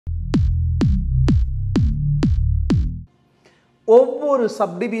ஒவ்வொரு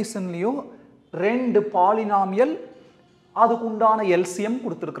சப்டிவிஷன்லயும் ரெண்டு பாலினாமியல் அதுக்கு உண்டான எல்சிஎம்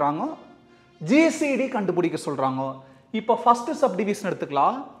கொடுத்துருக்காங்க. ஜிசிடி கண்டுபிடிக்க சொல்றாங்க. இப்போ ஃபர்ஸ்ட் சப்டிவிஷன்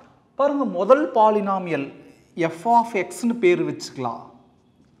எடுத்துக்கலாம். பாருங்க, முதல் பாலினாமியல் எஃப் ஆஃப் எக்ஸ்னு பேர் வச்சுக்கலாம்,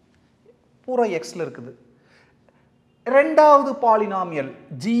 பூரா எக்ஸ்ல இருக்குது. ரெண்டாவது polynomial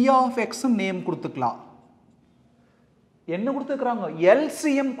G of X name கொடுத்துக்கலாம். என்ன கொடுத்துருக்காங்க?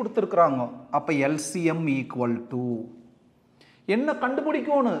 எல்சிஎம் கொடுத்துருக்காங்க. அப்ப எல்சிஎம் ஈக்குவல் டு என்ன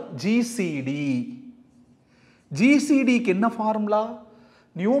கண்டுபிடிக்கணும்? ஜிசிடி. ஜிசிடிக்கு என்ன ஃபார்முலா?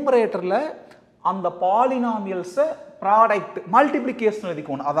 நியூமரேட்டர்ல அந்த பாலினாமியல்ஸை ப்ராடக்ட் மல்டிப்ளிகேஷன்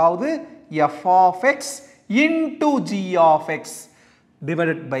எழுதிக்கணும். அதாவது F of X into G of X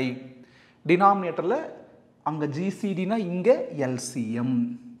divided by டினாமினேட்டர்ல அங்க ஜிசிடினா இங்க எல்சிஎம்.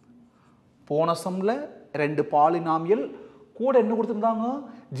 போன சம்ல ரெண்டு பாலினாமியல் கூட என்ன கொடுத்திருந்தாங்க?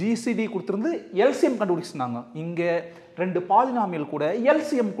 GCD கொடுத்திருந்து LCM கண்டுபிடிச்சிருந்தாங்க. இங்க ரெண்டு பாலினாமியல் கூட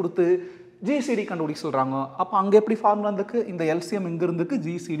எல்சிஎம் கொடுத்து ஜிசிடி கண்டுபிடிக்க சொல்றாங்க. அப்ப அங்க எப்படி ஃபார்முலா இருந்திருக்கு? இந்த எல்சிஎம் இங்க இருந்திருக்கு,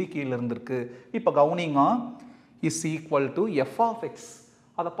 ஜிசிடி கீழ இருந்திருக்கு. இப்ப கவனிங்க, is equal to F of X.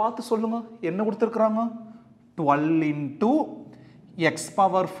 அதை பார்த்து சொல்லுங்க, என்ன கொடுத்துருக்காங்க? 12 into X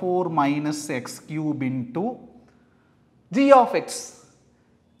power 4 minus X cube into G of X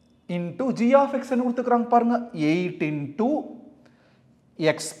into G of X என்ன கொடுத்துருக்காங்க பாருங்க, 8 into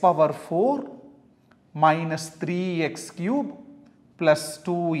X power 4 minus 3x cube plus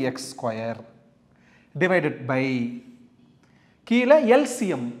 2x square divided by கீழே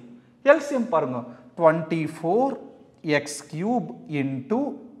LCM. LCM பாருங்க, 24x cube into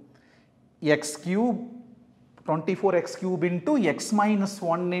x cube, 24x cube into x minus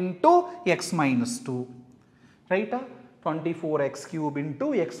 1 into x minus 2. Right? 24x cube into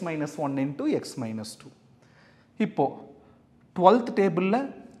x minus 1 into x minus 2. இப்போ 12th டேபிளில்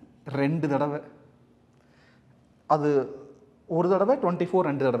ரெண்டு தடவை, அது ஒரு தடவை, 24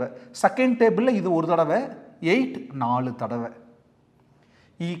 ரெண்டு தடவை. செகண்ட் டேபிளில் இது ஒரு தடவை, 8 4 தடவை.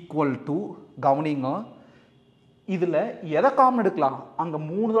 ஈக்குவல் டு கவனிங்க, இதில் எதை காமன் எடுக்கலாம்? அங்கே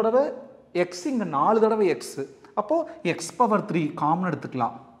 3 தடவை எக்ஸ், இங்கே 4 தடவை எக்ஸ். அப்போது எக்ஸ் பவர் 3 காமன்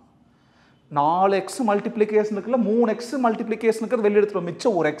எடுத்துக்கலாம். 4x மல்டிப்ளிகேஷன் இருக்குல்ல, 3x மல்டிப்ளிகேஷன் இருக்கிறது வெளியே எடுத்துட்டோம்,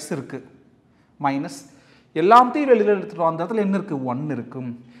 மிச்சம் ஒரு எக்ஸ் இருக்குது. மைனஸ் எல்லாத்தையும் வெளியில் எடுத்துட்டோம், அந்த இடத்துல என்ன இருக்குது? 1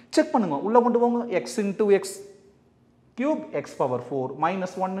 இருக்கும். செக் பண்ணுங்க, உள்ளே கொண்டு போங்க. X into X cube x power 4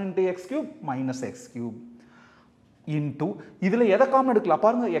 minus 1 into x cube minus x cube into இதுல எதை காமன் எடுக்கலாம்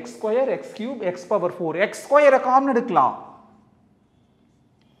பாருங்க, x square x cube x power 4, x square common எடுக்கலாம்.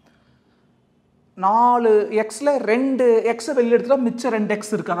 4x ல 2x வெளிய எடுத்துட்டா மிச்சம்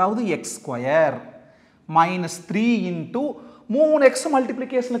 2x இருக்கு, அதாவது x square minus 3 into 3x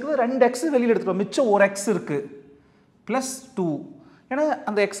multiplication இருக்குது, 2x வெளிய எடுத்துட்டோம், மிச்சம் 1x இருக்கு, plus 2. ஏன்னா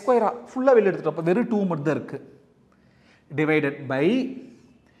அந்த x square ஃபுல்லா வெளிய எடுத்துட்டோம், அப்ப வெறும் 2 மட்டும் தான் இருக்கு. divided by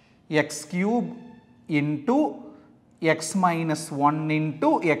x cube into x minus 1 into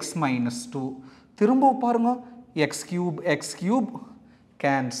x minus 2. திரும்ப பாருங்க, x cube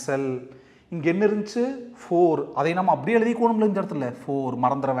cancel. இங்க என்ன இருந்துச்சு? 4. அதை நம்ம அப்படியே எழுதிக்கணும்ல இந்த இடத்துல, 4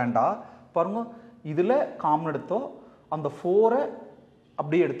 மறந்துட வேண்டாம். பாருங்க, இதுல காமன் எடுத்தோம், அந்த 4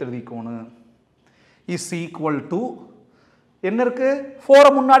 அப்படியே எடுத்து எழுதிக்கணும். is equal to என்ன இருக்கு?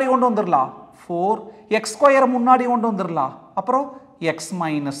 4 முன்னாடி கொண்டு வந்துடலாம், 4 x ஸ்கொயர் முன்னாடி கொண்டு வந்துடலாம், அப்புறம் x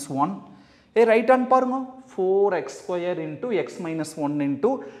minus 1. ரைட் ஹேண்ட் பாருங்க, 4x square into x minus 1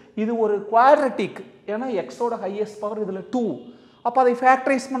 into இது ஒரு குவாட்ரட்டிக், ஏன்னா எக்ஸோட ஹையஸ்ட் பவர் இதில் 2. அப்போ அதை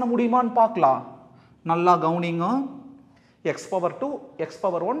ஃபேக்டரைஸ் பண்ண முடியுமான்னு பார்க்கலாம். நல்லா கவனிங்க, x power 2 x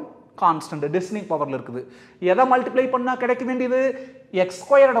power 1 constant decimal பவரில் இருக்குது. எதை மல்டிப்ளை பண்ணால் கிடைக்க வேண்டியது? x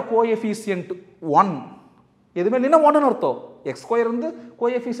ஸ்கொயரோட கோஎஃபிஷியன்ட் 1. எதுவுமே இல்லைன்னா 1ன்னு அர்த்தம். எக்ஸ் ஸ்கொயர் வந்து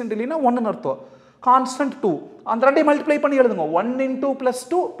கோஎஃபிஷியன்ட் இல்லைன்னா 1ன்னு அர்த்தம். கான்ஸ்டன்ட் 2, அந்த ரெண்டையும் மல்டிப்ளை பண்ணி எழுதுங்க. 1 into plus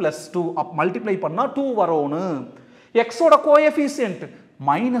 2 plus 2 அப் மல்டிப்ளை பண்ணா 2 வரணும். எக்ஸோட கோஎஃபிஷியன்ட்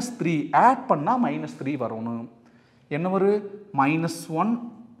 -3 ஆட் பண்ணா -3 வரணும். என்ன வரும்? -1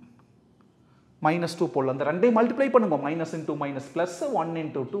 -2 போடலாம். அந்த ரெண்டையும் மல்டிப்ளை பண்ணுங்க, minus into minus plus 1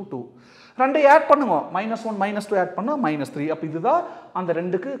 into 2 2. ரெண்டையும் ஆட் பண்ணுங்க, -1 -2 ஆட் பண்ணா -3. அப்போ இதுதான் அந்த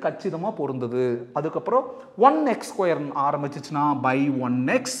ரெண்டுக்கு கச்சிதமாக பொருந்தது. அதுக்கப்புறம் 1x ஸ்கொயர் ஆரம்பிச்சிச்சுன்னா by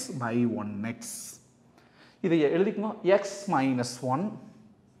 1x இதை எழுதிக்கணும், x minus 1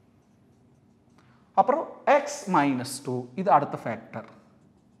 அப்புறம் x minus 2 இது அடுத்த ஃபேக்டர்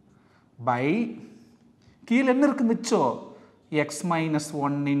by கீழே என்ன இருக்கு மிச்சம்? x minus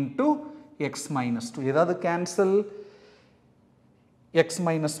 1 into x minus 2. ஏதாவது cancel? x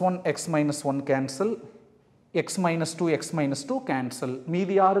minus 1 cancel, x minus 2 cancel.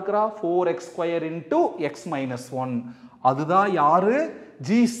 மீதி யார் இருக்கிறா? 4x square into x minus 1. அதுதான் யாரு?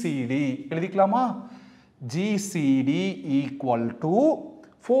 GCD. எழுதிக்கலாமா? GCD equal to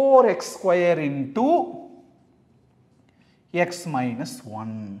 4x square into x minus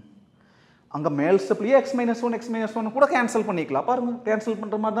 1. அங்க மேல் ஸ்டெப்லயே x minus 1 கூட கேன்சல் பண்ணிக்கலாம். பாருங்க கேன்சல்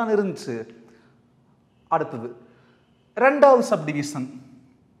பண்ற மாதிரி தான் இருந்துச்சு. அடுத்தது இரண்டாவது சப்டிவிஷன்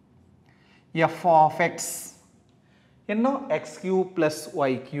f of x என்ன x cube plus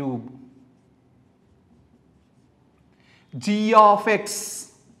y cube, g of x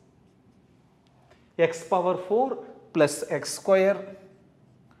x power 4 plus x square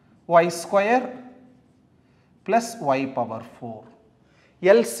y square plus y power 4.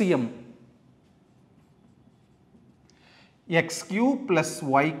 LCM x cube plus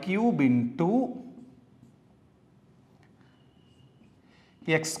y cube into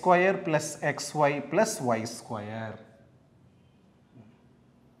x square plus xy plus y square.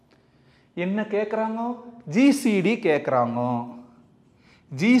 என்ன கேக்குறாங்க? GCD கேக்குறாங்க.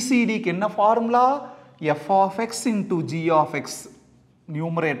 GCD க்கு என்ன formula? f of x into g of x,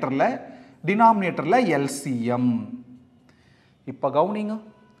 நியூமரேட்டர்ல டினாமினேட்டர்ல LCM. இப்ப கவனிங்க,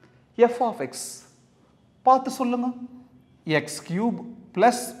 f of x பார்த்து சொல்லுங்க. x cube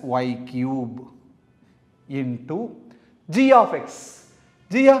plus y cube into g of x.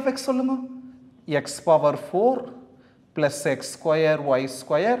 g of x சொல்லுங்க. x power 4 plus x square y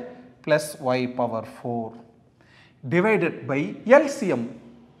square plus y power 4 divided by LCM.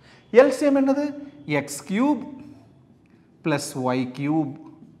 LCM என்னது? x cube plus y cube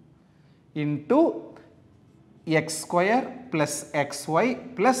into x square plus xy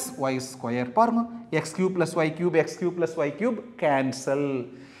plus y square. பாருங்க x cube plus y cube, x cube plus y cube cancel.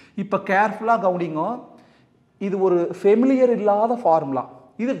 இப்ப கேர்ஃபுல்லா கவனிங்க, இது ஒரு familiar இல்லாத formula,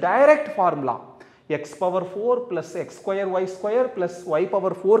 இது direct formula. x power 4 plus x square y square plus y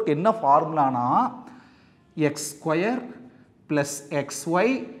power 4 க்கு என்ன ஃபார்முலானா x square plus xy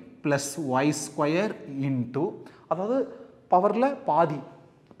plus y square into, அதாவது பவர்ல பாதி,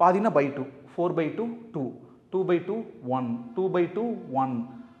 பாதினா by 2, 4 by 2 2, 2 by 2 1, 2 by 2 1,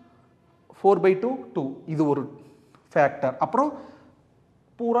 4 by 2 2. இது ஒரு ஃபேக்டர். அப்புறம்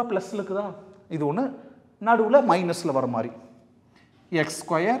பூரா பிளஸ்ல இருக்குதா, இது ஒன்று நடுவுல மைனஸ்ல வர மாதிரி x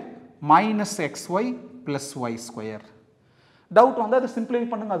square minus xy plus y square. Doubt வந்து அதை சிம்பிளிஃபை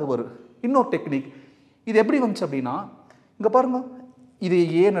பண்ணுங்க, அது வரும். இன்னொரு டெக்னிக், இது எப்படி வந்துச்சு அப்படின்னா, இங்க பாருங்க, இது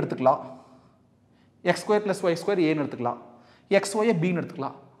ஏன்னு எடுத்துக்கலாம், x square plus y square ஏன்னு எடுத்துக்கலாம், xy bன்னு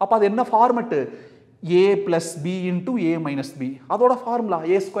எடுத்துக்கலாம். அப்போ அது என்ன format? a plus b into a minus b, அதோட formula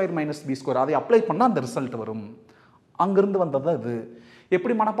a square minus b square. அதை அப்ளை பண்ணால் அந்த ரிசல்ட் வரும். அங்கிருந்து வந்தது அது.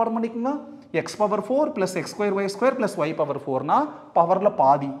 எப்படி மனப்பாடம் பண்ணிக்கோங்க? x power 4 plus x square y square plus y power 4னா பவரில்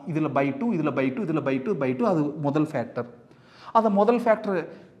பாதி, இதில் by 2, இதில் by 2, இதில் by 2, by 2, அது முதல் ஃபேக்டர். அந்த முதல் ஃபேக்டர்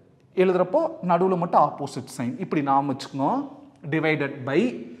எழுதுறப்போ நடுவில் மட்டும் ஆப்போசிட் சைன் இப்படி நாம் வச்சுக்கணும். டிவைடட் பை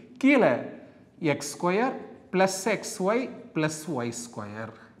கீழே x square plus xy plus y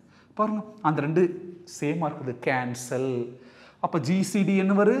square. பாருங்க அந்த ரெண்டு சேமாக இருக்குது, கேன்சல். அப்போ GCD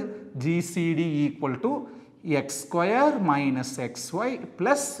என்ன வரும்? GCD equal to x square minus xy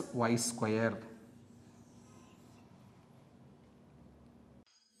plus y square.